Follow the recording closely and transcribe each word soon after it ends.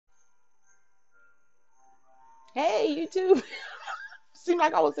Hey, YouTube. Seemed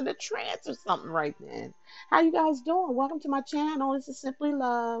like I was in a trance or something right then. How you guys doing? Welcome to my channel. This is Simply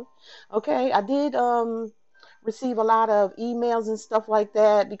Love. Okay, I did receive a lot of emails and stuff like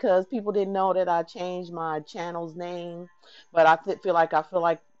that because people didn't know that I changed my channel's name. But I feel like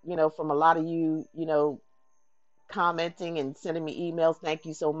from a lot of you, commenting and sending me emails. Thank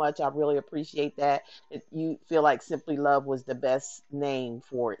you so much. I really appreciate that. You feel like Simply Love was the best name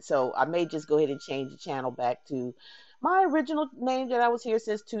for it. So I may just go ahead and change the channel back to my original name that I was here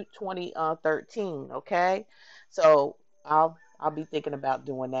since 2013. Okay. So I'll be thinking about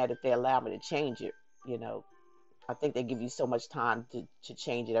doing that if they allow me to change it. You know, I think they give you so much time to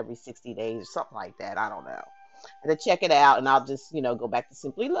change it every 60 days or something like that. I don't know. And to check it out, and I'll just, go back to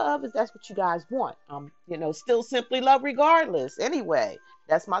Simply Love if that's what you guys want. Still Simply Love regardless. Anyway,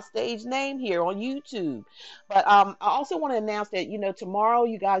 that's my stage name here on YouTube. But I also want to announce that, tomorrow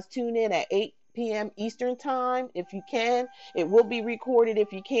you guys tune in at 8 p.m. Eastern time if you can. It will be recorded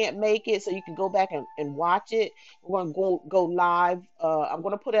if you can't make it, so you can go back and watch it. We're going to go live. I'm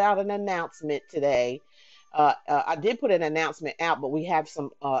going to put out an announcement today. I did put an announcement out, but we have some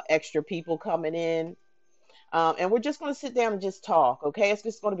extra people coming in, and we're just going to sit down and just talk. Okay, it's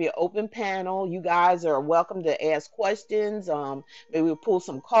just going to be an open panel. You guys are welcome to ask questions. Maybe we'll pull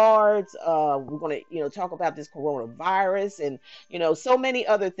some cards. We're going to, talk about this coronavirus and, so many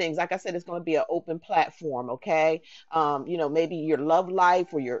other things. Like I said, it's going to be an open platform. Okay, maybe your love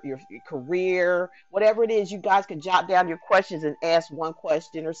life or your career, whatever it is. You guys can jot down your questions and ask one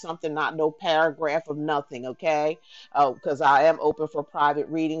question or something. Not no paragraph of nothing. Okay, because I am open for private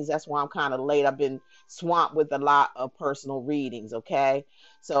readings. That's why I'm kind of late. I've been swamped with a lot of personal readings. Okay,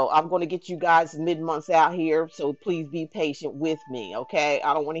 so I'm going to get you guys mid-months out here, so please be patient with me. Okay,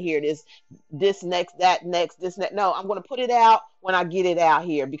 I don't want to hear this next, that next, this next. No, I'm going to put it out when I get it out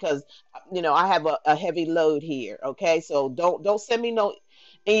here because I have a heavy load here. Okay, so don't send me no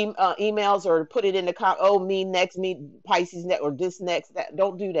emails or put it in the oh, me next, me Pisces next, or this next, that.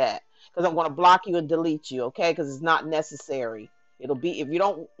 Don't do that because I'm going to block you and delete you. Okay, because it's not necessary. It'll be, if you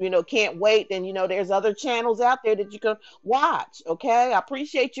don't, can't wait, then there's other channels out there that you can watch. Okay, I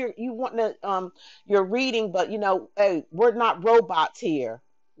appreciate you wanting to your reading, but hey, we're not robots here.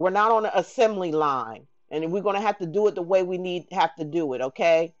 We're not on an assembly line, and we're gonna have to do it the way we have to do it.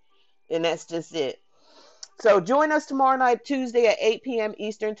 Okay, and that's just it. So join us tomorrow night, Tuesday at 8 p.m.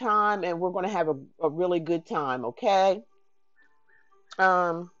 Eastern time, and we're gonna have a really good time. Okay.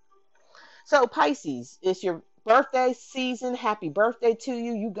 Um, So Pisces, it's your birthday season. Happy birthday to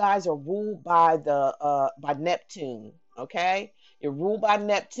you. You guys are ruled by the by Neptune. Okay, you're ruled by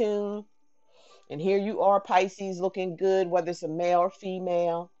Neptune, and here you are, Pisces, looking good, whether it's a male or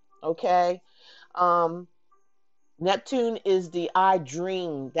female. Okay. Um, Neptune is the I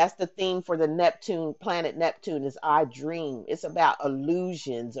dream. That's the theme for the Neptune planet. Neptune is I dream. It's about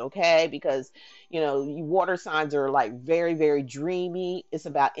illusions, okay? Because you water signs are like very, very dreamy. It's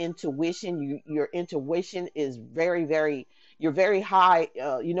about intuition. Your intuition is very, very. You're very high.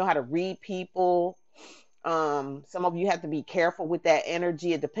 You know how to read people. Some of you have to be careful with that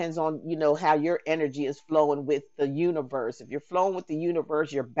energy. It depends on how your energy is flowing with the universe. If you're flowing with the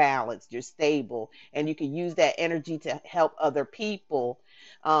universe, you're balanced, you're stable, and you can use that energy to help other people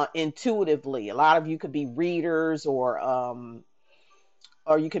intuitively. A lot of you could be readers, or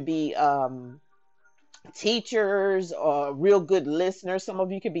you could be teachers or real good listeners. Some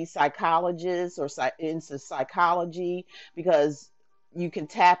of you could be psychologists or into psychology, because you can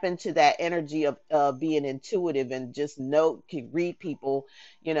tap into that energy of being intuitive and just can read people,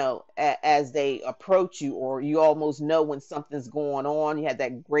 as they approach you, or you almost know when something's going on. You have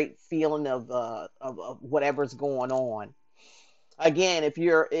that great feeling of whatever's going on. Again, if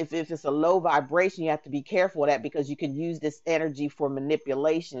it's a low vibration, you have to be careful of that, because you can use this energy for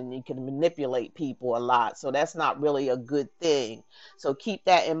manipulation. You can manipulate people a lot, so that's not really a good thing. So keep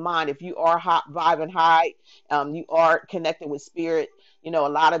that in mind. If you are hot vibing high, you are connected with spirit. A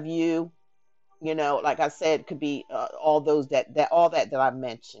lot of you, like I said, could be all those that I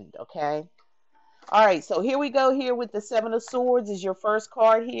mentioned. Okay. All right, so here we go. Here with the Seven of Swords is your first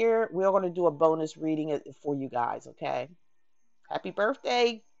card. Here we're going to do a bonus reading for you guys. Okay. Happy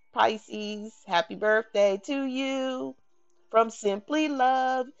birthday, Pisces. Happy birthday to you from Simply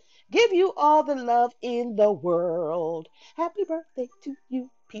Love. Give you all the love in the world. Happy birthday to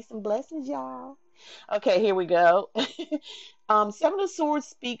you. Peace and blessings, y'all. Okay, here we go. Seven of Swords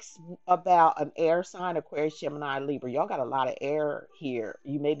speaks about an air sign, Aquarius, Gemini, Libra. Y'all got a lot of air here.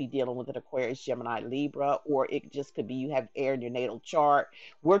 You may be dealing with an Aquarius, Gemini, Libra, or it just could be you have air in your natal chart.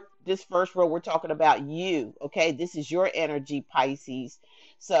 This first row, we're talking about you. Okay, this is your energy, Pisces.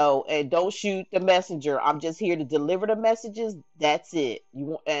 So, and don't shoot the messenger. I'm just here to deliver the messages. That's it.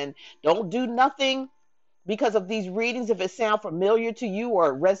 And don't do nothing because of these readings. If it sound familiar to you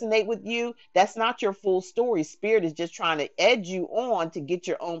or resonate with you, that's not your full story. Spirit is just trying to edge you on to get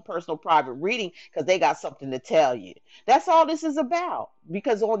your own personal private reading because they got something to tell you. That's all this is about.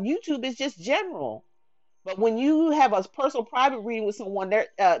 Because on YouTube it's just general. But when you have a personal private reading with someone,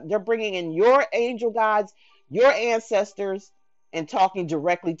 they're bringing in your angel guides, your ancestors, and talking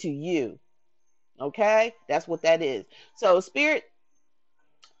directly to you. Okay, that's what that is. So spirit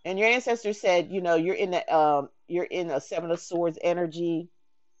and your ancestors said, you're in a Seven of Swords energy.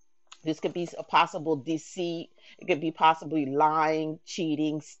 This could be a possible deceit. It could be possibly lying,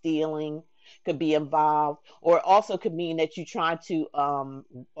 cheating, stealing. Could be involved, or it also could mean that you're trying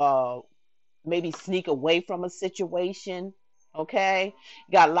to maybe sneak away from a situation. Okay,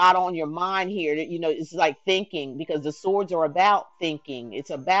 you got a lot on your mind here. It's like thinking, because the swords are about thinking. It's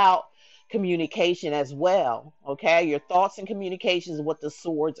about communication as well. Okay, your thoughts and communications is what the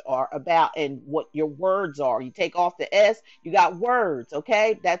swords are about, and what your words are. You take off the S, you got words.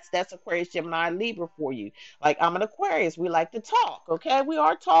 Okay, that's Aquarius, Gemini, Libra for you. Like, I'm an Aquarius, we like to talk. Okay, we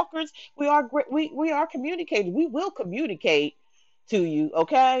are talkers, we are great, we are communicators, we will communicate to you.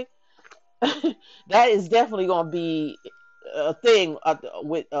 Okay, that is definitely going to be a thing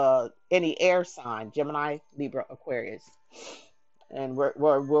with any air sign: Gemini, Libra, Aquarius. And we're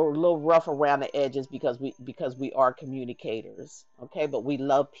a little rough around the edges because we are communicators. Okay, but we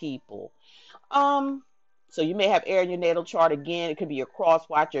love people. So you may have air in your natal chart again. It could be your cross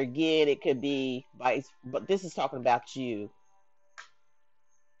watcher again. It could be vice, but this is talking about you.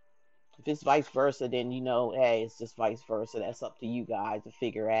 If it's vice versa, then hey, it's just vice versa. That's up to you guys to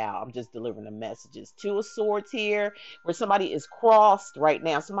figure out. I'm just delivering the messages. Two of Swords here, where somebody is crossed right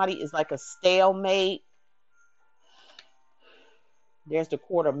now. Somebody is like a stalemate. There's the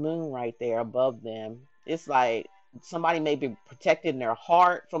quarter moon right there above them. It's like somebody may be protecting their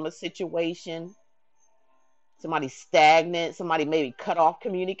heart from a situation. Somebody's stagnant. Somebody maybe cut off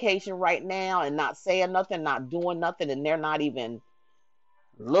communication right now and not saying nothing, not doing nothing, and they're not even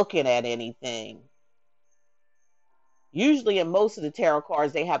looking at anything. Usually in most of the tarot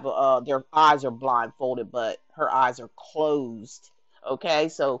cards, they have their eyes are blindfolded, but her eyes are closed. Okay,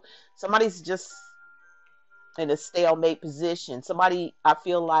 so somebody's just in a stalemate position. Somebody, I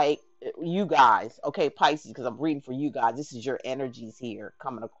feel like you guys, okay, Pisces, because I'm reading for you guys. This is your energies here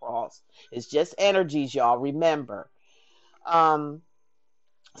coming across. It's just energies, y'all. Remember,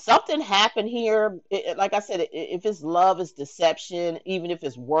 something happened here. Like I said, if it's love, it's deception. Even if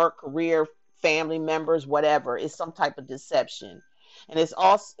it's work, career, family members, whatever, it's some type of deception. And it's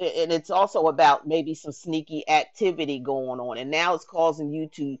also about maybe some sneaky activity going on, and now it's causing you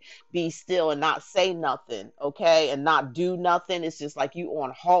to be still and not say nothing. Okay, and not do nothing. It's just like you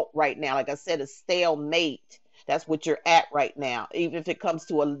on halt right now. Like I said, a stalemate. That's what you're at right now, even if it comes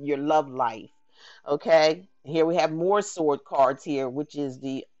to your love life. Okay, here we have more sword cards here, which is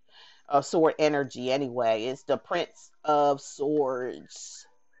the sword energy. Anyway, it's the Prince of Swords.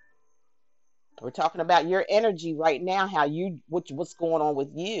 We're talking about your energy right now, how what's going on with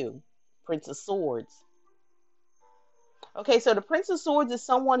you. Prince of Swords. Okay, so the Prince of Swords is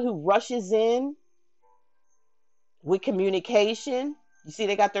someone who rushes in with communication. You see,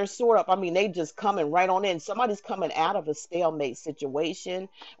 they got their sword up. I mean, they just coming right on in. Somebody's coming out of a stalemate situation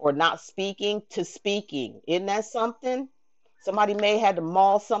or not speaking to speaking. Isn't that something? Somebody may have to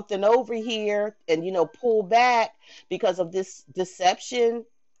mull something over here and, pull back because of this deception.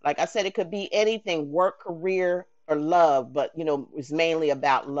 Like I said, it could be anything: work, career, or love, but it's mainly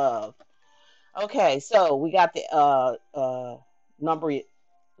about love. Okay, so we got the number.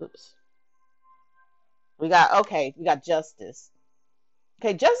 Oops. We got justice.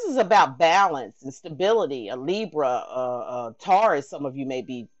 Okay, justice is about balance and stability. A Libra, Taurus, some of you may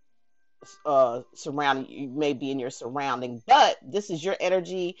be surrounding, you may be in your surrounding, but this is your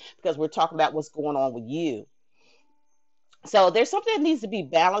energy because we're talking about what's going on with you. So there's something that needs to be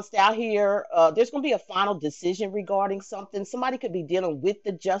balanced out here. There's going to be a final decision regarding something. Somebody could be dealing with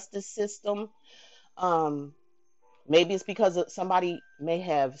the justice system. Maybe it's because somebody may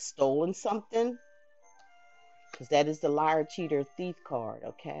have stolen something, because that is the liar, cheater, thief card.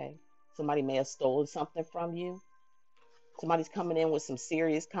 Okay, somebody may have stolen something from you. Somebody's coming in with some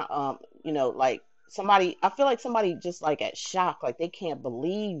serious, like somebody. I feel like somebody just like at shock, like they can't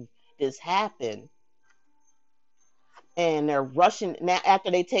believe this happened. And they're rushing now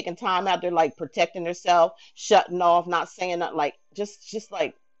after they taking time out. They're like protecting themselves, shutting off, not saying nothing, like just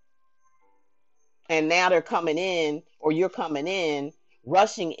like. And now they're coming in, or you're coming in,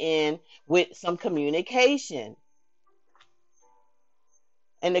 rushing in with some communication.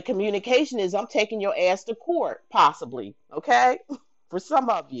 And the communication is, I'm taking your ass to court, possibly. Okay? For some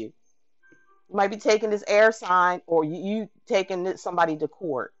of you. You might be taking this air sign, or you taking somebody to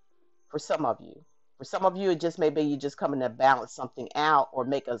court. For some of you. For some of you, it just maybe you just coming to balance something out or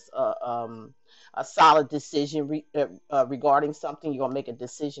make a solid decision regarding something. You're going to make a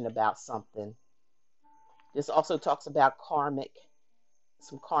decision about something. This also talks about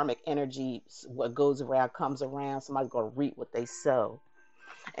some karmic energy. What goes around comes around. Somebody's going to reap what they sow.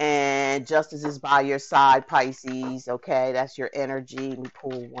 And justice is by your side, Pisces. Okay, that's your energy. Let me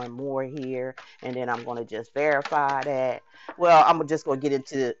pull one more here, and then I'm going to just verify that. Well, I'm just going to get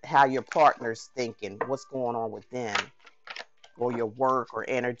into how your partner's thinking, what's going on with them, or your work or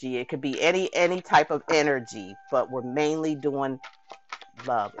energy. It could be any type of energy, but we're mainly doing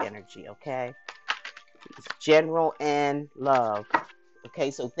love energy. Okay, it's general and love. Okay,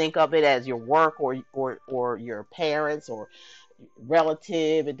 so think of it as your work or your parents or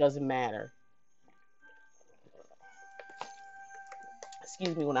relative. It doesn't matter.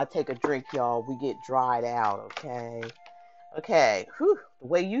 Excuse me when I take a drink, y'all. We get dried out, okay? Okay. Whew. The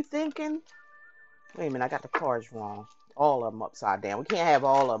way you thinking? Wait a minute, I got the cards wrong. All of them upside down. We can't have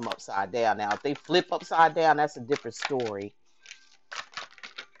all of them upside down now. If they flip upside down, that's a different story.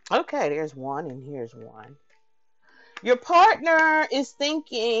 Okay, there's one, and here's one. Your partner is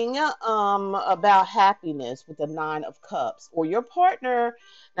thinking about happiness with the 9 of Cups. Or your partner,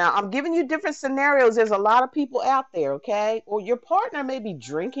 now I'm giving you different scenarios. There's a lot of people out there, okay? Or your partner may be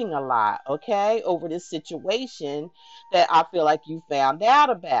drinking a lot, okay, over this situation that I feel like you found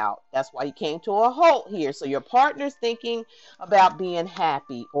out about. That's why you came to a halt here. So your partner's thinking about being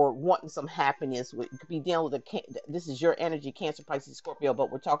happy or wanting some happiness. You could be dealing with this is your energy, Cancer, Pisces, Scorpio,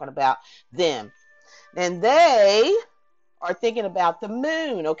 but we're talking about them. And they are thinking about the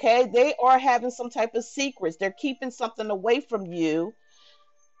moon, okay? They are having some type of secrets. They're keeping something away from you.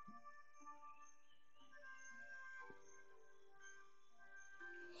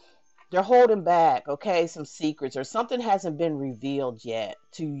 They're holding back, okay, some secrets, or something hasn't been revealed yet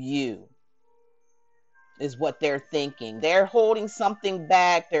to you, is what they're thinking. They're holding something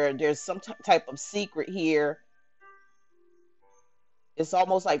back. There's some type of secret here. It's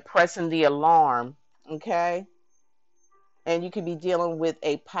almost like pressing the alarm, okay? And you could be dealing with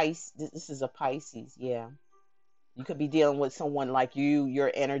a Pisces. This is a Pisces, yeah. You could be dealing with someone like you,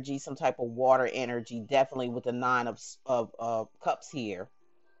 your energy, some type of water energy, definitely with the 9 of Cups here.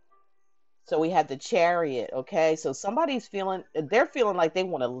 So we have the Chariot, okay? So somebody's feeling, they're feeling like they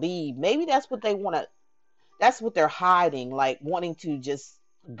want to leave. Maybe that's what they want to, that's what they're hiding, like wanting to just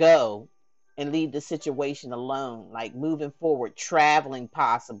go and leave the situation alone, like moving forward, traveling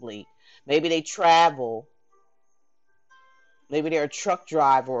possibly. Maybe they travel. Maybe they're a truck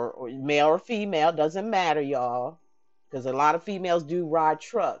driver or male or female, doesn't matter, y'all. Because a lot of females do ride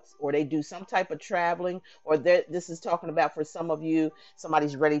trucks, or they do some type of traveling, or this is talking about for some of you,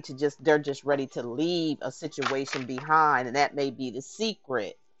 somebody's ready to they're just ready to leave a situation behind, and that may be the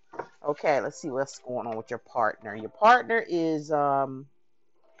secret. Okay, let's see what's going on with your partner. Your partner is,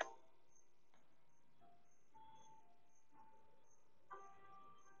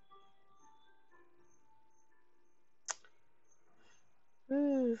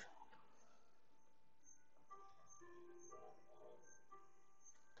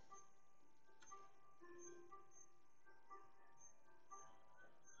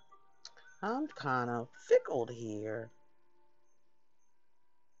 I'm kind of fickled here.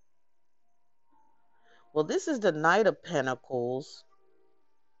 Well, this is the Knight of Pentacles.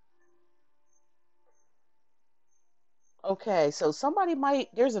 Okay, so somebody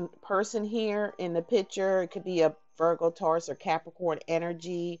there's a person here in the picture. It could be a Virgo, Taurus, or Capricorn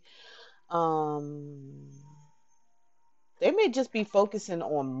energy. They may just be focusing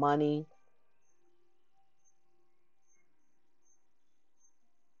on money.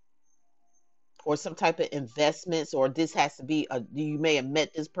 Or some type of investments, or this has to be you may have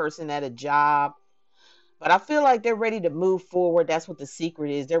met this person at a job. But I feel like they're ready to move forward. That's what the secret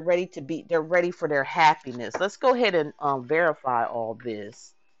is. They're ready for their happiness. Let's go ahead and verify all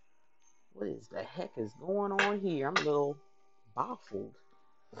this. What is the heck is going on here? I'm a little baffled.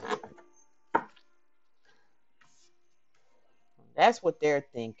 That's what they're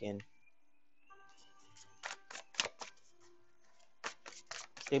thinking.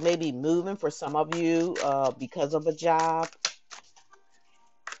 They may be moving for some of you because of a job.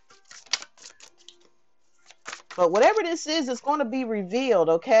 But whatever this is, it's going to be revealed,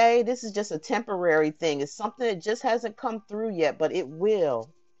 okay? This is just a temporary thing. It's something that just hasn't come through yet, but it will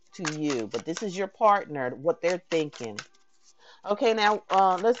to you. But this is your partner, what they're thinking. Okay, now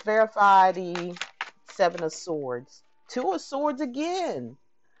let's verify the 7 of Swords. 2 of Swords again.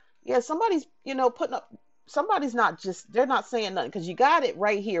 Yeah, somebody's, putting up, somebody's not just, they're not saying nothing because you got it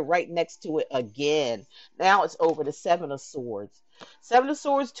right here, right next to it again. Now it's over the Seven of Swords. Seven of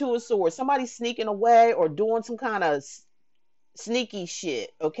Swords, Two of Swords. Somebody's sneaking away or doing some kind of sneaky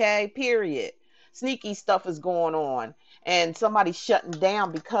shit, okay? Period. Sneaky stuff is going on, and somebody's shutting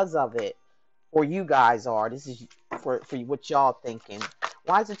down because of it, or you guys are. This is for what y'all thinking.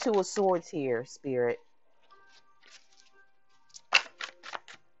 Why is the Two of Swords here, Spirit?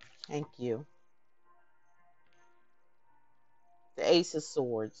 Thank you. The Ace of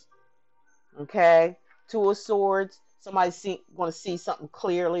Swords. Okay, Two of Swords. Somebody's going to see something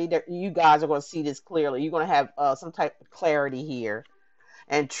clearly. That you guys are going to see this clearly. You're going to have some type of clarity here,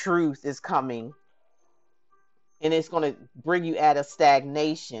 and truth is coming. And it's going to bring you out of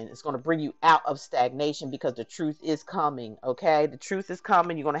stagnation. It's going to bring you out of stagnation because the truth is coming. Okay, the truth is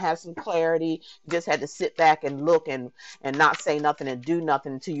coming. You're going to have some clarity. You just had to sit back and look and not say nothing and do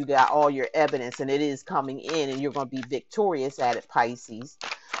nothing until you got all your evidence, and it is coming in, and you're going to be victorious at it, Pisces.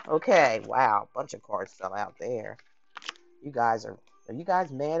 Okay, wow, bunch of cards fell out there. You guys are you guys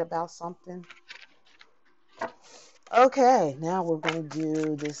mad about something? Okay, now we're going to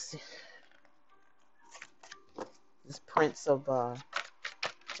do this Prince of or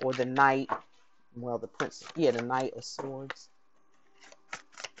the Knight. Well, the Prince, yeah, the Knight of Swords.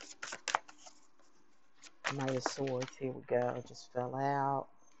 Knight of Swords, here we go. It just fell out.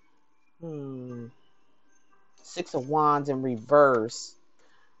 Six of Wands in reverse.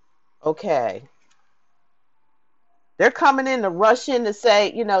 Okay. They're coming in to rush in to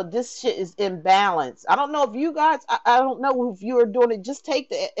say, this shit is imbalanced. I don't know if you guys, I don't know if you are doing it. Just take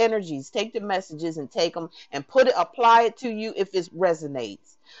the energies, take the messages and take them and apply it to you if it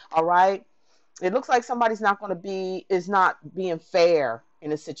resonates. All right. It looks like somebody's not going to is not being fair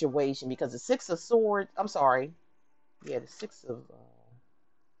in a situation because the Six of Swords, I'm sorry. Yeah, the Six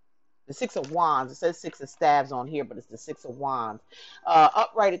of Wands. It says Six of Staves on here, but it's the Six of Wands.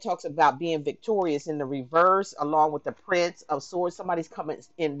 Upright, it talks about being victorious. In the reverse, along with the Prince of Swords, somebody's coming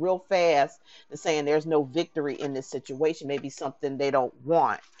in real fast and saying there's no victory in this situation. Maybe something they don't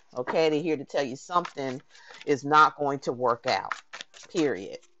want. Okay, they're here to tell you something is not going to work out.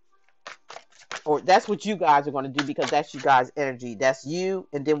 Period. Or that's what you guys are going to do because that's you guys' energy. That's you,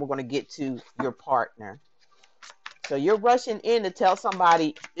 and then we're going to get to your partner. So you're rushing in to tell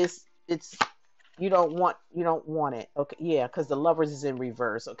somebody it's you don't want it. Okay, yeah, because the Lovers is in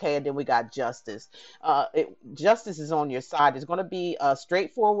reverse. Okay, and then we got Justice. Justice is on your side. There's going to be a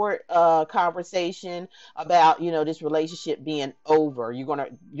straightforward conversation about this relationship being over. You're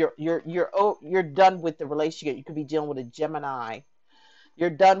done with the relationship. You could be dealing with a Gemini. You're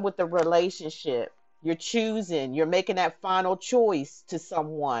done with the relationship. You're choosing. You're making that final choice to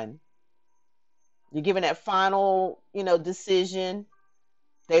someone. You're giving that final decision.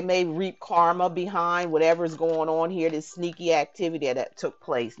 They may reap karma behind whatever's going on here, this sneaky activity that took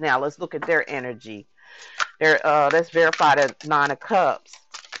place. Now, let's look at their energy. Let's verify the Nine of Cups.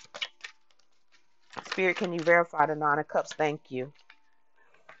 Spirit, can you verify the Nine of Cups? Thank you.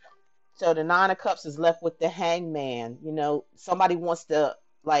 So the Nine of Cups is left with the Hangman. Somebody wants to,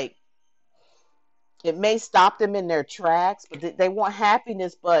 it may stop them in their tracks, but they want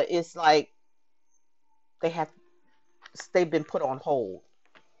happiness, but it's like they've been put on hold.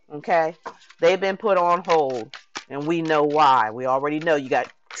 Okay, they've been put on hold, and we know why. We already know. You got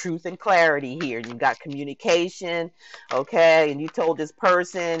truth and clarity here. You got communication, okay, and you told this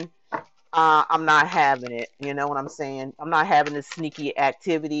person, I'm not having it. You know what I'm saying? I'm not having this sneaky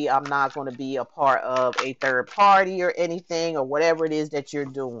activity. I'm not going to be a part of a third party or anything or whatever it is that you're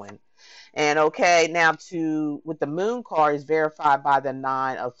doing. And okay, now with the Moon card is verified by the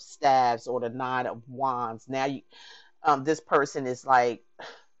Nine of Staves or the Nine of Wands. Now this person is like,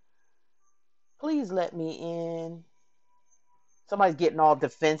 please let me in. Somebody's getting all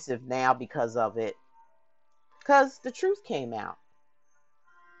defensive now because of it. Because the truth came out.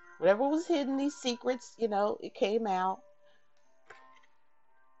 Whatever was hidden, these secrets, it came out.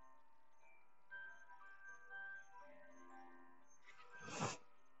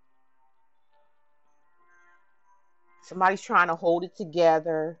 Somebody's trying to hold it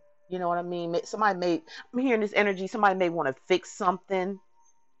together. You know what I mean? I'm hearing this energy. Somebody may want to fix something.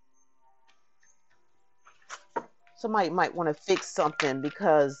 Somebody might want to fix something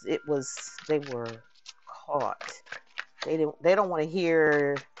because they were caught. They don't want to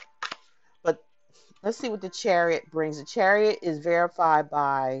hear. But let's see what the Chariot brings. The Chariot is verified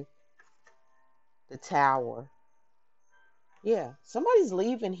by the Tower. Yeah, somebody's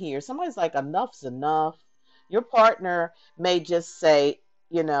leaving here. Somebody's like, enough's enough. Your partner may just say,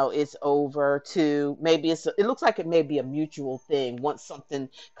 you know, it's over, to maybe it looks like it may be a mutual thing. Once something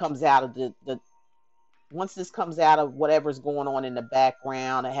comes out of the once this comes out of whatever's going on in the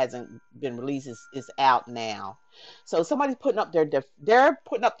background, it hasn't been released, is out now. So somebody's putting up they're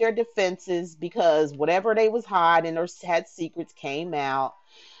putting up their defenses because whatever they was hiding or had secrets came out.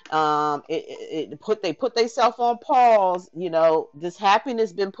 They put themselves on pause. You know, this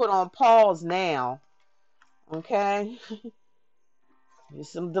happiness been put on pause now. Okay, there's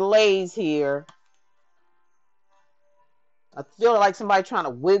some delays here. I feel like somebody trying to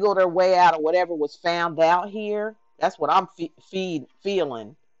wiggle their way out of whatever was found out here. That's what I'm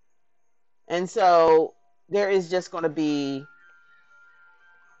feeling. And so there is just going to be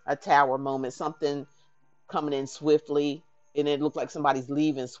a tower moment, something coming in swiftly, and it looked like somebody's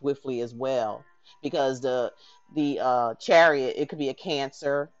leaving swiftly as well. Because the chariot, it could be a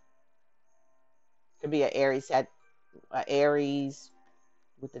Cancer, it could be an Aries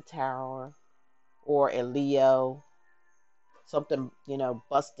with the tower, or a Leo. Something, you know,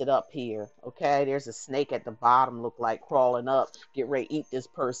 busted up here. Okay, there's a snake at the bottom, look like crawling up, get ready to eat this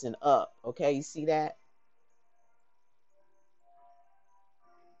person up. Okay, you see that?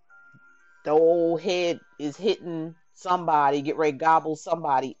 The old head is hitting somebody, get ready to gobble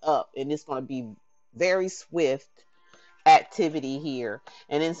somebody up, and it's going to be very swift activity here.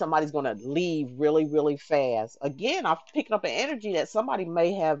 And then somebody's going to leave really, really fast. Again, I'm picking up an energy that somebody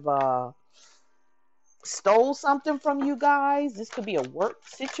may have stole something from you guys. This could be a work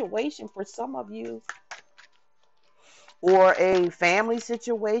situation for some of you, or a family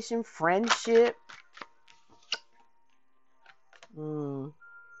situation, friendship. Wow,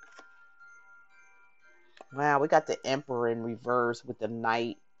 we got the Emperor in reverse with the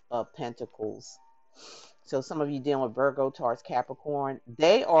Knight of Pentacles. So some of you dealing with Virgo, Taurus, Capricorn,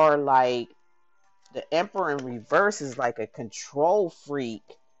 they are like, the Emperor in reverse is like a control freak.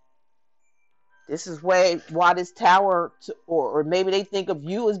 This is why this tower, or maybe they think of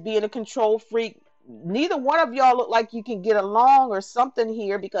you as being a control freak. Neither one of y'all look like you can get along or something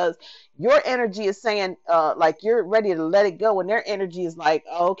here, because your energy is saying like you're ready to let it go, and their energy is like,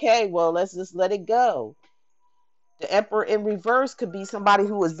 okay, well, let's just let it go. The Emperor in reverse could be somebody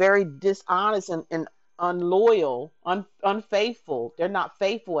who is very dishonest and unloyal, unfaithful. They're not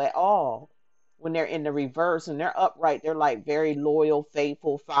faithful at all when they're in the reverse. And they're upright, they're like very loyal,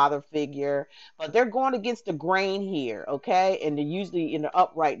 faithful father figure, but they're going against the grain here. Okay, and they're usually in the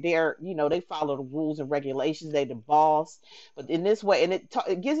upright, they're, you know, they follow the rules and regulations, they the boss. But in this way, and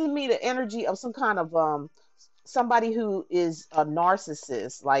it gives me the energy of some kind of somebody who is a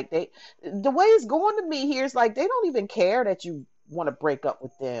narcissist. Like the way it's going to me here is like they don't even care that you want to break up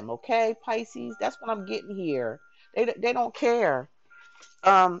with them. Okay, Pisces, that's what I'm getting here. They don't care.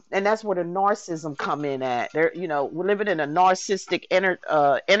 And that's where the narcissism come in at. They're, you know, we're living in a narcissistic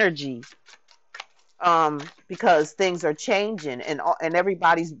energy, because things are changing, and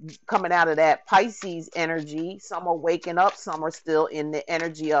everybody's coming out of that Pisces energy. Some are waking up, some are still in the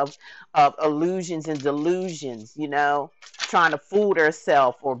energy of illusions and delusions, you know, trying to fool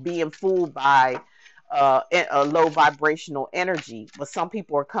themselves or being fooled by a low vibrational energy. But some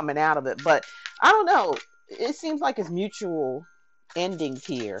people are coming out of it. But I don't know, it seems like it's mutual endings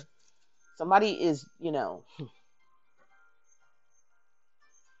here. Somebody is, you know,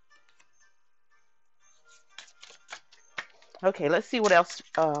 okay, let's see what else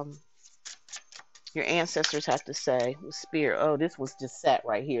your ancestors have to say with spirit. Oh, this was just sat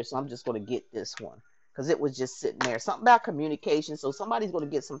right here, so I'm just going to get this one because it was just sitting there. Something about communication. So somebody's going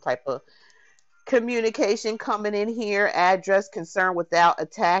to get some type of communication coming in here. Address concern without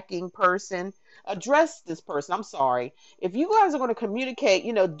attacking person. Address this person. I'm sorry. If you guys are going to communicate,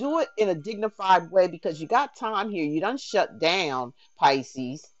 you know, do it in a dignified way, because you got time here. You done shut down,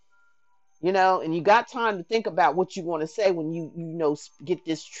 Pisces. You know, and you got time to think about what you want to say when you know, get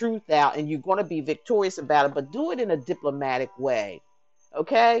this truth out, and you're going to be victorious about it, but do it in a diplomatic way.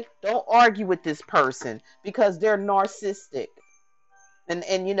 Okay? Don't argue with this person because they're narcissistic.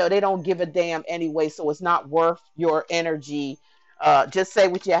 And you know, they don't give a damn anyway, so it's not worth your energy. Just say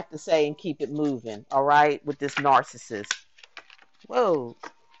what you have to say and keep it moving. All right? With this narcissist. Whoa.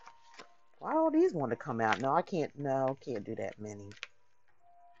 Why all these want to come out? No, I can't. No, can't do that many.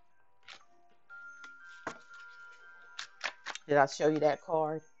 Did I show you that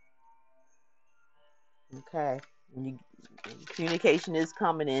card? Okay. Communication is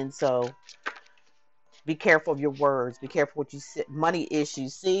coming in, so be careful of your words. Be careful what you say. Money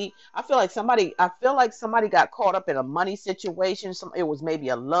issues. See, I feel like somebody got caught up in a money situation. It was maybe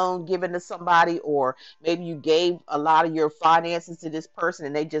a loan given to somebody, or maybe you gave a lot of your finances to this person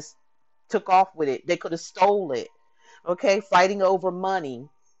and they just took off with it. They could have stole it. Okay, fighting over money.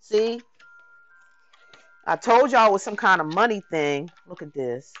 See, I told y'all it was some kind of money thing. Look at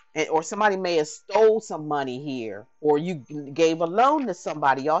this. Or somebody may have stole some money here. Or you gave a loan to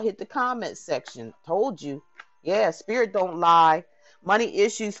somebody. Y'all hit the comment section. Told you. Yeah, spirit don't lie. Money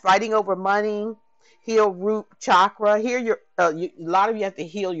issues, fighting over money. Heal root chakra. Here, a lot of you have to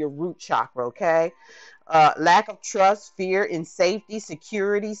heal your root chakra, okay? Lack of trust, fear in safety,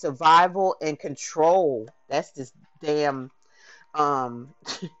 security, survival, and control. That's this damn um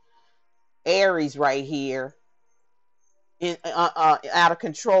Aries right here. Out of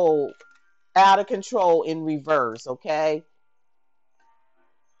control, in reverse. Okay,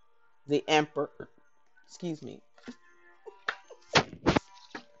 the Emperor. Excuse me.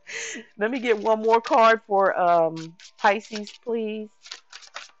 Let me get one more card for Pisces, please.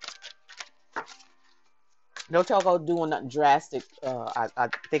 Don't y'all go doing nothing drastic. I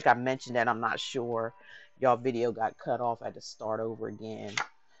think I mentioned that. I'm not sure. Y'all video got cut off. I had to start over again.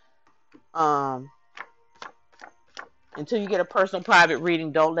 Until you get a personal private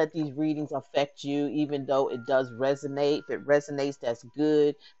reading, don't let these readings affect you, even though it does resonate. If it resonates, that's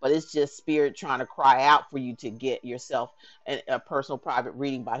good. But it's just spirit trying to cry out for you to get yourself a personal private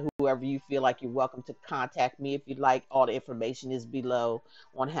reading by whoever you feel like you're welcome to contact me if you'd like. All the information is below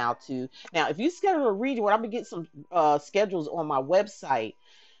on how to. Now, if you schedule a reading, I'm going to get some schedules on my website.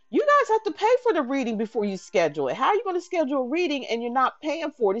 You guys have to pay for the reading before you schedule it. How are you going to schedule a reading and you're not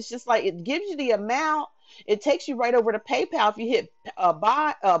paying for it? It's just like it gives you the amount. It takes you right over to PayPal if you hit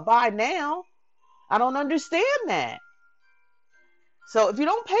buy now. I don't understand that. So if you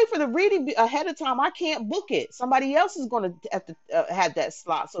don't pay for the reading ahead of time, I can't book it. Somebody else is going to have to have that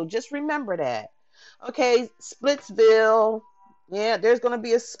slot. So just remember that. Okay, Splitsville. Yeah, there's going to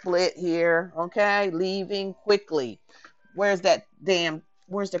be a split here. Okay, leaving quickly. Where's that damn?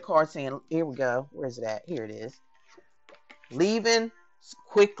 Where's the card saying? Here we go. Where's it at? Here it is. Leaving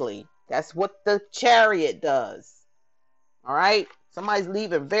quickly. That's what the Chariot does. All right. Somebody's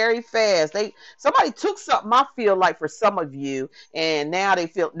leaving very fast. Somebody took something, I feel like, for some of you, and now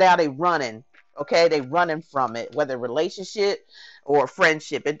they running. Okay, they running from it, whether relationship or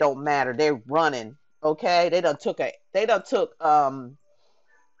friendship, it don't matter. They're running. Okay, they done took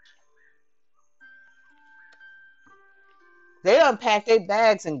they done packed their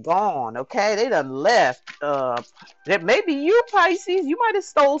bags and gone. Okay, they done left. That maybe you, Pisces, you might have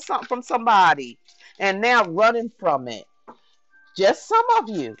stole something from somebody and now running from it. Just some of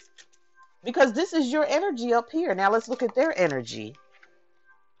you, because this is your energy up here. Now let's look at their energy.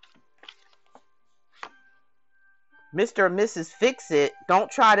 Mr. and Mrs. Fix It.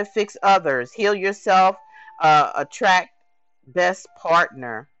 Don't try to fix others. Heal yourself. Attract best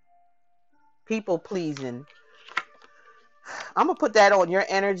partner. People pleasing. I'm going to put that on your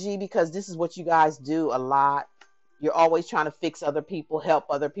energy because this is what you guys do a lot. You're always trying to fix other people, help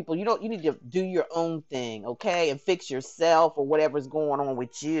other people. You need to do your own thing, okay? And fix yourself or whatever's going on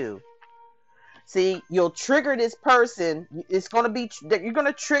with you. See, you'll trigger this person. It's going to be, you're going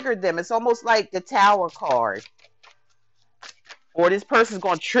to trigger them. It's almost like the Tower card. Or this person's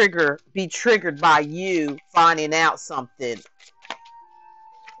going to be triggered by you finding out something.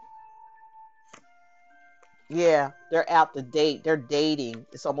 Yeah, they're out to date. They're dating.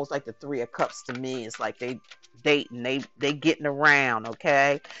 It's almost like the Three of Cups to me. It's like they dating. They getting around,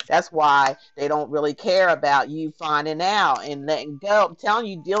 okay? That's why they don't really care about you finding out and letting go. I'm telling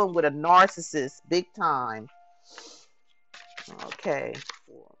you, dealing with a narcissist big time. Okay.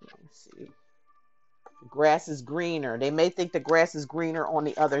 Let me see. The grass is greener. They may think the grass is greener on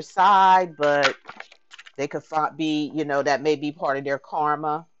the other side, but they could be, that may be part of their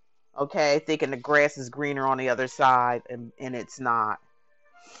karma. Okay, thinking the grass is greener on the other side, and it's not.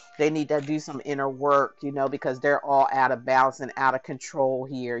 They need to do some inner work, because they're all out of balance and out of control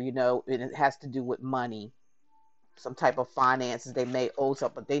here, and it has to do with money. Some type of finances they may owe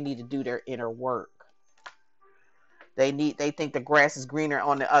something, but they need to do their inner work. They think the grass is greener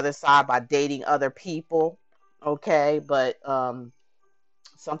on the other side by dating other people, okay, but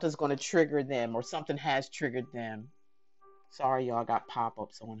something's going to trigger them, or something has triggered them. Sorry, y'all, got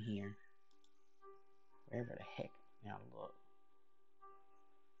pop-ups on here. Wherever the heck. Now look.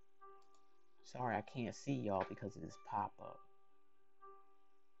 Sorry, I can't see y'all because of this pop-up.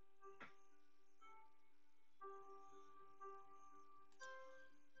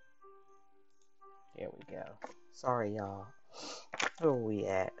 There we go. Sorry, y'all. Where are we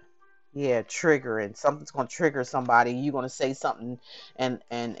at? Yeah, triggering. Something's going to trigger somebody. You're going to say something and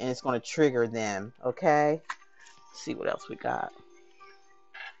it's going to trigger them. Okay? Let's see what else we got.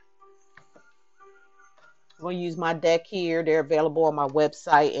 I'm going to use my deck here. They're available on my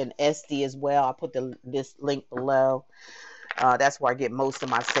website and SD as well. I'll put this link below. That's where I get most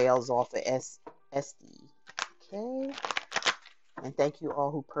of my sales off of SD. Okay. And thank you all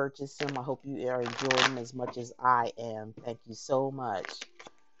who purchased them. I hope you are enjoying them as much as I am. Thank you so much.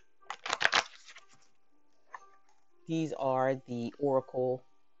 These are the Oracle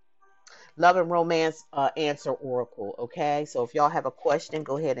Love and Romance Answer Oracle. Okay. So if y'all have a question,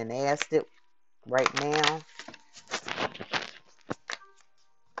 go ahead and ask it right now.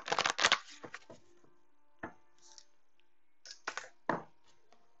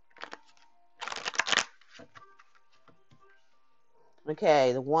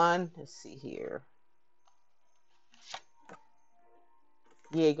 Okay, the one, let's see here.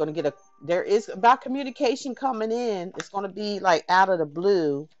 Yeah, you're going to get there is about communication coming in. It's going to be like out of the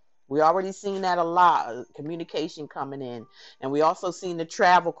blue. We already seen that a lot, communication coming in. And we also seen the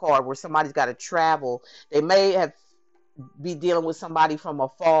travel card where somebody's got to travel. They may have be dealing with somebody from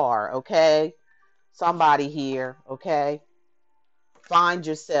afar, okay? Somebody here, okay? Find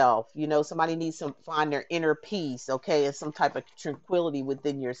yourself. You know, somebody needs to find their inner peace, okay, and some type of tranquility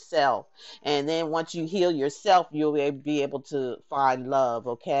within yourself. And then once you heal yourself, you'll be able to find love,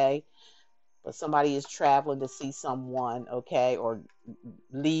 okay? But somebody is traveling to see someone, okay, or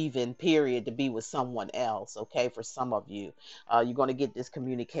leaving, period, to be with someone else, okay, for some of you. You're going to get this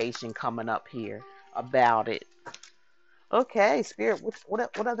communication coming up here about it. Okay, Spirit,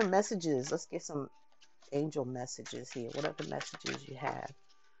 what other messages? Let's get some angel messages here. What other messages you have?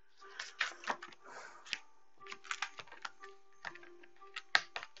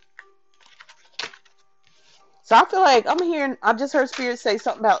 So I feel like I'm hearing, I just heard Spirit say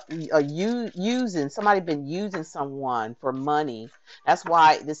something about somebody been using someone for money. That's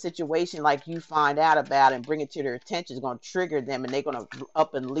why the situation, like you find out about it and bring it to their attention, is going to trigger them and they're going to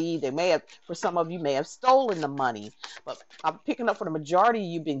up and leave. They may have, for some of you, may have stolen the money. But I'm picking up for the majority of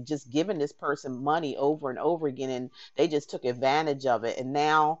you, been just giving this person money over and over again and they just took advantage of it. And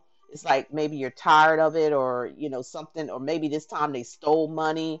now it's like maybe you're tired of it, or, you know, something, or maybe this time they stole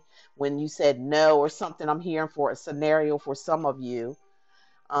money when you said no or something. I'm hearing for a scenario for some of you.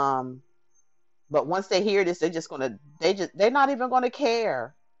 But once they hear this, they're not even going to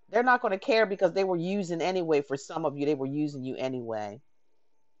care. They're not going to care because they were using anyway. For some of you, they were using you anyway.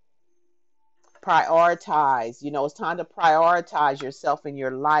 Prioritize, you know, it's time to prioritize yourself in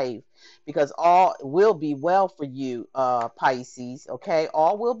your life, because all will be well for you, Pisces. Okay,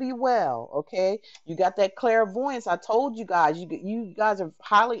 all will be well. Okay, you got that clairvoyance. I told you guys, you guys are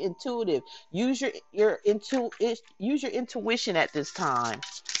highly intuitive. Use your intuition at this time.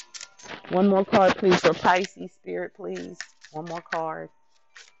 One more card, please, for Pisces, Spirit, please. One more card.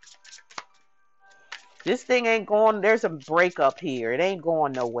 This thing ain't going, there's a breakup here. It ain't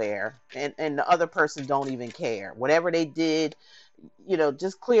going nowhere. And the other person don't even care. Whatever they did, you know,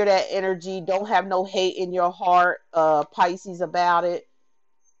 just clear that energy. Don't have no hate in your heart, Pisces, about it.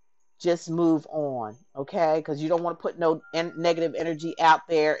 Just move on, okay? Because you don't want to put no negative energy out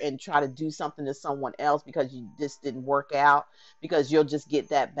there and try to do something to someone else because you just didn't work out, because you'll just get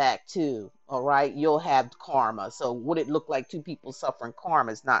that back too, all right? You'll have karma. So would it look like two people suffering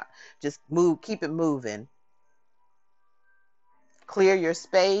karma? It's not. Just move, keep it moving. Clear your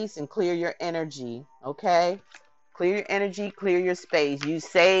space and clear your energy, okay? Clear your energy, clear your space. Use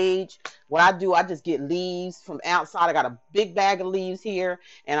sage. What I do, I just get leaves from outside. I got a big bag of leaves here,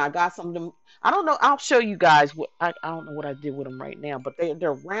 and I got some of them. I don't know. I'll show you guys. I don't know what I did with them right now, but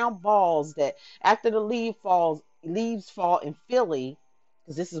they're round balls that after the leaves fall in Philly,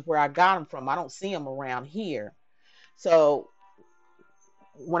 because this is where I got them from. I don't see them around here. So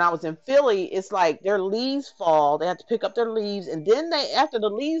when I was in Philly, it's like their leaves fall. They have to pick up their leaves, and then after the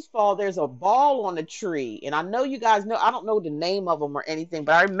leaves fall, there's a ball on the tree. And I know you guys know, I don't know the name of them or anything,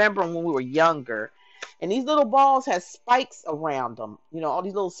 but I remember when we were younger. And these little balls has spikes around them, you know, all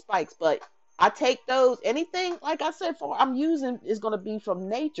these little spikes. But I take those, anything, like I said, I'm using is going to be from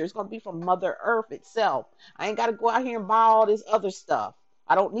nature. It's going to be from Mother Earth itself. I ain't got to go out here and buy all this other stuff.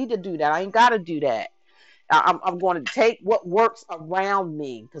 I don't need to do that. I ain't got to do that. I'm going to take what works around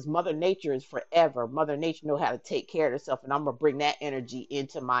me, because Mother Nature is forever. Mother Nature knows how to take care of herself, and I'm going to bring that energy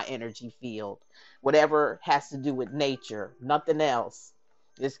into my energy field. Whatever has to do with nature, nothing else.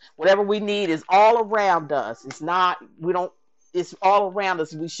 It's whatever we need is all around us. It's not, we don't, it's all around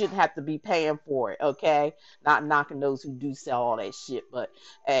us. We shouldn't have to be paying for it, okay? Not knocking those who do sell all that shit, but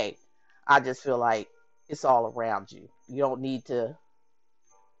hey, I just feel like it's all around you. You don't need to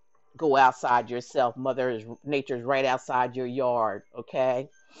go outside yourself. Nature is right outside your yard, okay?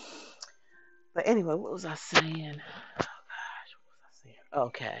 But anyway, what was I saying? Oh gosh, what was I saying?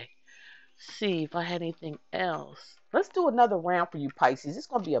 Okay. See if I had anything else. Let's do another round for you, Pisces. It's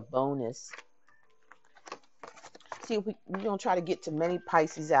going to be a bonus. See if we're going to try to get to many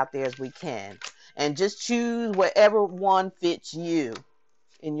Pisces out there as we can. And just choose whatever one fits you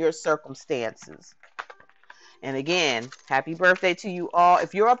in your circumstances. And again, happy birthday to you all.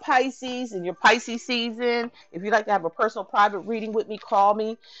 If you're a Pisces in your Pisces season, if you'd like to have a personal private reading with me, call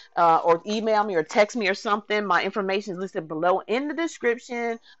me or email me or text me or something. My information is listed below in the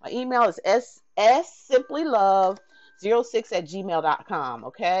description. My email is simplylove06@gmail.com.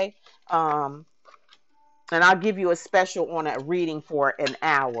 Okay. And I'll give you a special on a reading for an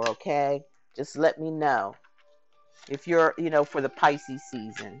hour. Okay. Just let me know if you're, for the Pisces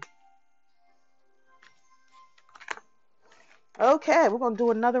season. Okay, we're going to do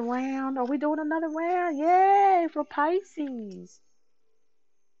another round. Are we doing another round? Yay, for Pisces.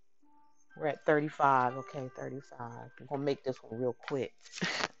 We're at 35. Okay, 35. I'm going to make this one real quick.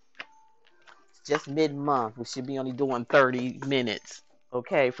 It's just mid-month. We should be only doing 30 minutes.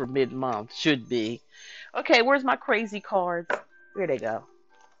 Okay, for mid-month. Should be. Okay, where's my crazy cards? Here they go.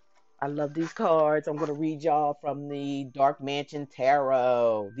 I love these cards. I'm going to read y'all from the Dark Mansion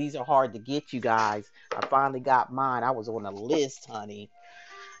Tarot. These are hard to get, you guys. I finally got mine. I was on a list, honey.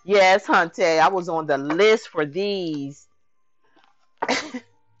 Yes, Hunte. I was on the list for these.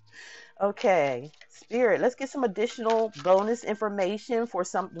 Okay. Spirit, let's get some additional bonus information for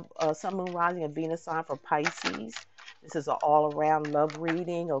Sun, Moon, Rising, and Venus sign for Pisces. This is an all-around love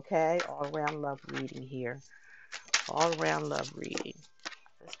reading, okay? All-around love reading here. All-around love reading.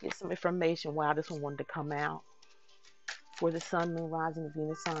 Let's get some information. Wow, this one wanted to come out. For the Sun, Moon, Rising, and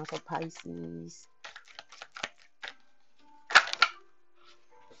Venus sign for Pisces.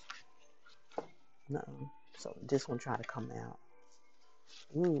 No. So this one tried to come out.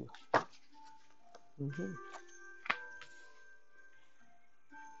 Ooh. Mm-hmm.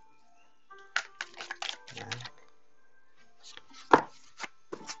 Yeah.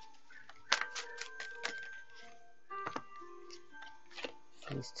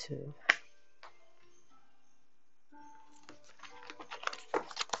 These two.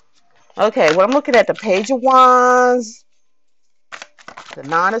 Okay, well, I'm looking at the Page of Wands, the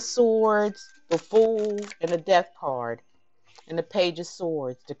Nine of Swords, the Fool, and the Death card. And the Page of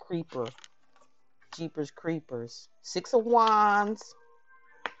Swords, the Creeper. Jeepers Creepers. Six of Wands.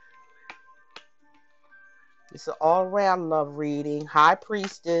 It's an all-around love reading. High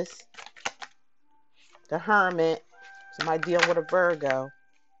Priestess. The Hermit. Somebody dealing with a Virgo.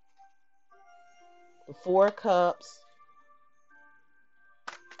 The Four of Cups.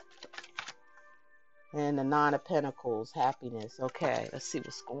 And the Nine of Pentacles. Happiness. Okay, let's see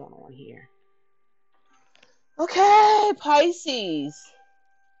what's going on here. Okay, Pisces.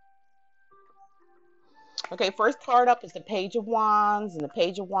 Okay, first card up is the Page of Wands. And the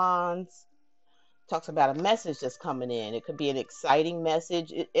Page of Wands talks about a message that's coming in. It could be an exciting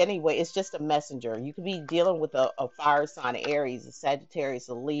message. Anyway, it's just a messenger. You could be dealing with a fire sign, Aries, a Sagittarius,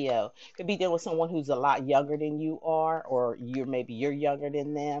 a Leo. You could be dealing with someone who's a lot younger than you are, or maybe you're younger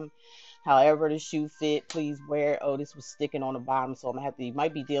than them. However the shoe fit, please wear it. Oh, this was sticking on the bottom, so I'm gonna have to. You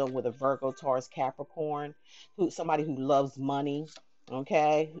might be dealing with a Virgo, Taurus, Capricorn, somebody who loves money.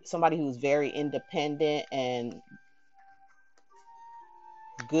 Okay, somebody who's very independent and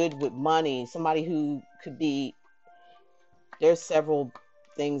good with money. Somebody who could be. There's several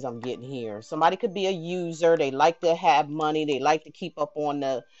things I'm getting here. Somebody could be a user. They like to have money. They like to keep up on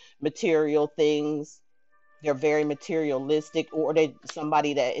the material things. They're very materialistic, or they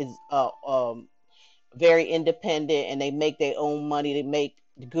somebody that is very independent and they make their own money. They make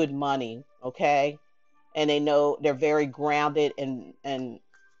good money, okay? And they know they're very grounded and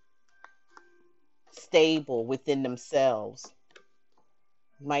stable within themselves.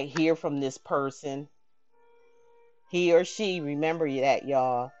 You might hear from this person. He or she, remember that,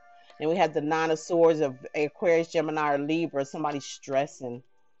 y'all. And we have the Nine of Swords of Aquarius, Gemini, or Libra. Somebody's stressing,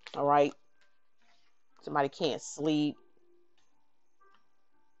 all right? Somebody can't sleep.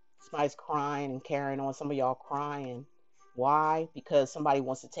 Somebody's crying and carrying on. Some of y'all crying. Why? Because somebody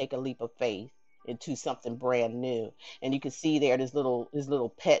wants to take a leap of faith into something brand new. And you can see there this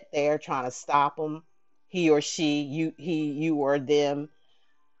little pet there trying to stop them. He or she, you or them,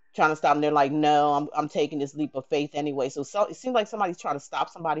 trying to stop them. They're like, no, I'm taking this leap of faith anyway. So it seems like somebody's trying to stop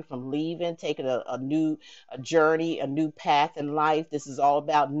somebody from leaving, taking a new journey, a new path in life. This is all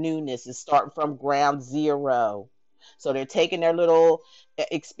about newness. It's starting from ground zero. So they're taking their little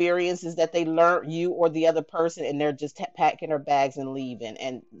experiences that they learned, you or the other person, and they're just packing their bags and leaving.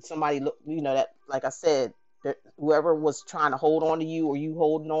 And somebody, that, like I said, whoever was trying to hold on to you or you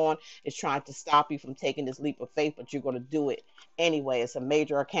holding on is trying to stop you from taking this leap of faith, but you're going to do it Anyway, it's a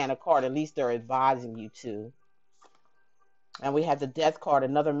major arcana card. At least they're advising you to. And we have the death card,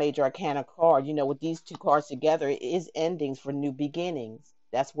 another major arcana card. You know, with these two cards together, it is endings for new beginnings.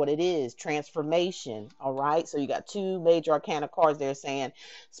 That's what it is. Transformation. All right. So you got two major arcana cards there saying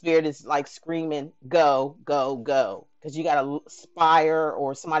spirit is like screaming, go, go, go. Because you got a spire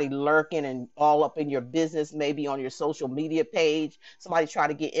or somebody lurking and all up in your business, maybe on your social media page. Somebody trying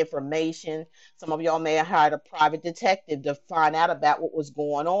to get information. Some of y'all may have hired a private detective to find out about what was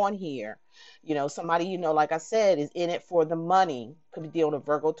going on here. You know, somebody, you know, like I said, is in it for the money. Could be dealing with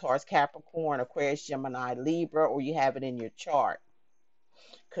Virgo, Taurus, Capricorn, Aquarius, Gemini, Libra, or you have it in your chart.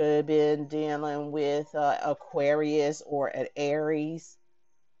 Could have been dealing with Aquarius or an Aries.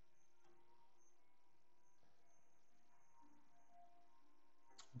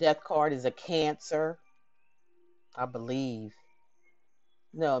 Death card is a Cancer, I believe.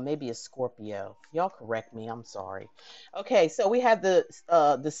 No, maybe a Scorpio. Y'all correct me. I'm sorry. Okay, so we have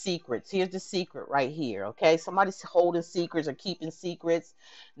the secrets. Here's the secret right here. Okay, somebody's holding secrets or keeping secrets,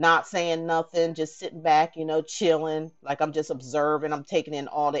 not saying nothing, just sitting back, you know, chilling. Like I'm just observing. I'm taking in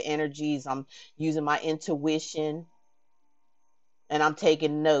all the energies. I'm using my intuition, and I'm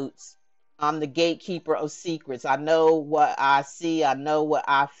taking notes. I'm the gatekeeper of secrets. I know what I see. I know what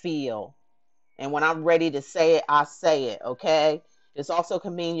I feel. And when I'm ready to say it, I say it, okay? This also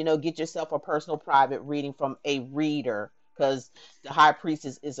can mean, you know, get yourself a personal private reading from a reader, because the high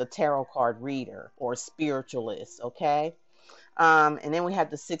priestess is a tarot card reader or a spiritualist, okay? And then we have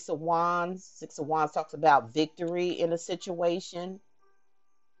the Six of Wands. Six of Wands talks about victory in a situation.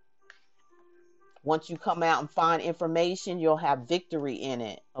 Once you come out and find information, you'll have victory in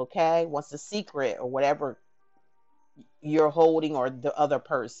it, okay? Once the secret or whatever you're holding or the other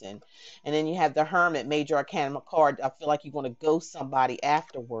person. And then you have the Hermit, major arcana card. I feel like you're going to ghost somebody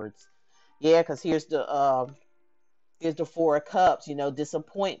afterwards. Yeah, because here's the Four of Cups, you know,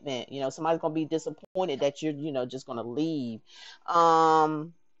 disappointment. You know, somebody's going to be disappointed that you're, you know, just going to leave.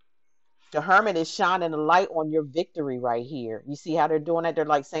 The Hermit is shining a light on your victory right here. You see how they're doing that? They're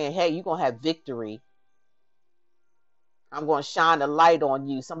like saying, hey, you're going to have victory. I'm going to shine a light on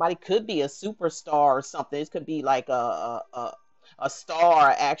you. Somebody could be a superstar or something. This could be like a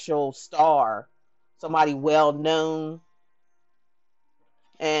star, actual star, somebody well known,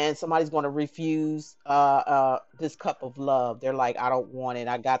 and somebody's going to refuse this cup of love. They're like, I don't want it.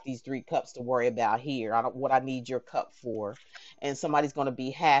 I got these 3 cups to worry about here. I don't what I need your cup for. And somebody's going to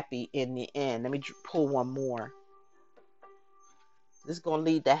be happy in the end. Let me pull one more. This is going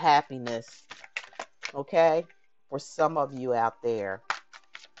to lead to happiness, okay, for some of you out there.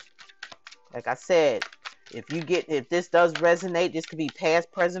 Like I said, if this does resonate, this could be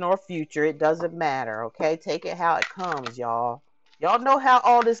past, present, or future. It doesn't matter, okay? Take it how it comes, y'all. Y'all know how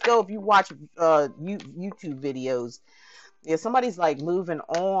all this go if you watch YouTube videos. Yeah, somebody's like moving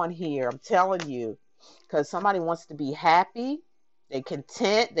on here, I'm telling you. Because somebody wants to be happy. They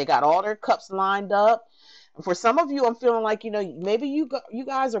content. They got all their cups lined up. And for some of you, I'm feeling like, you know, maybe you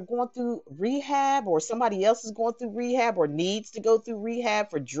guys are going through rehab, or somebody else is going through rehab or needs to go through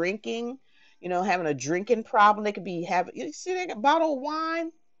rehab for drinking. You know, having a drinking problem. They could be having, you see, they got a bottle of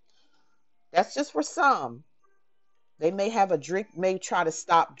wine. That's just for some. They may have a drink, may try to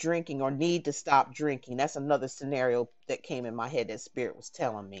stop drinking or need to stop drinking. That's another scenario that came in my head that Spirit was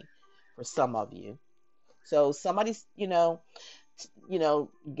telling me for some of you. So somebody's, getting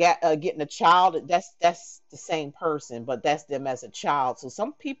a child. That's the same person, but that's them as a child. So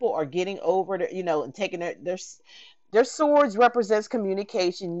some people are getting over their, and taking their swords represents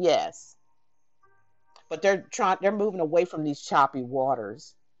communication, yes, but they're moving away from these choppy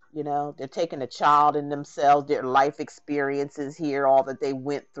waters. They're taking a child in themselves, their life experiences here, all that they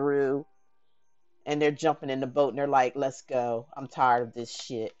went through, and they're jumping in the boat and they're like, let's go. I'm tired of this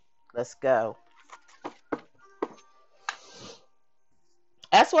shit. Let's go.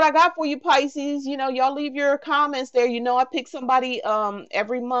 That's what I got for you, Pisces. Y'all leave your comments there. I pick somebody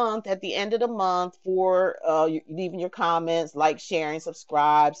every month at the end of the month for leaving your comments, like, sharing,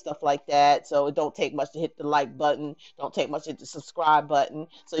 subscribe, stuff like that. So it don't take much to hit the like button. Don't take much to hit the subscribe button.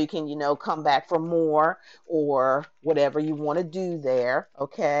 So you can, come back for more or whatever you want to do there.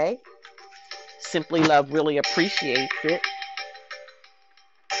 Okay. Simply Love really appreciates it.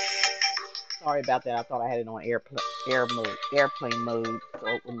 Sorry about that. I thought I had it on airplane mode.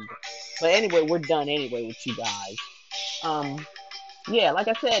 But anyway, we're done anyway with you guys. Yeah, like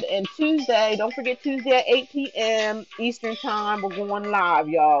I said, and Tuesday, don't forget Tuesday at 8 p.m. Eastern Time, we're going live,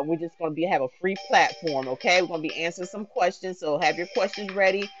 y'all. We're just going to have a free platform, okay? We're going to be answering some questions, so have your questions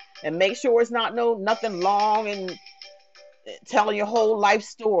ready, and make sure it's not nothing long and telling your whole life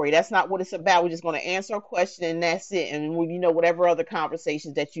story. That's not what it's about. We're just going to answer a question and that's it. And you know, whatever other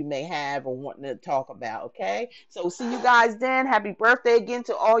conversations that you may have or wanting to talk about. Okay. So see you guys then. Happy birthday again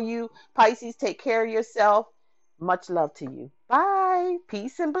to all you Pisces. Take care of yourself. Much love to you. Bye.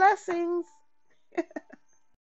 Peace and blessings.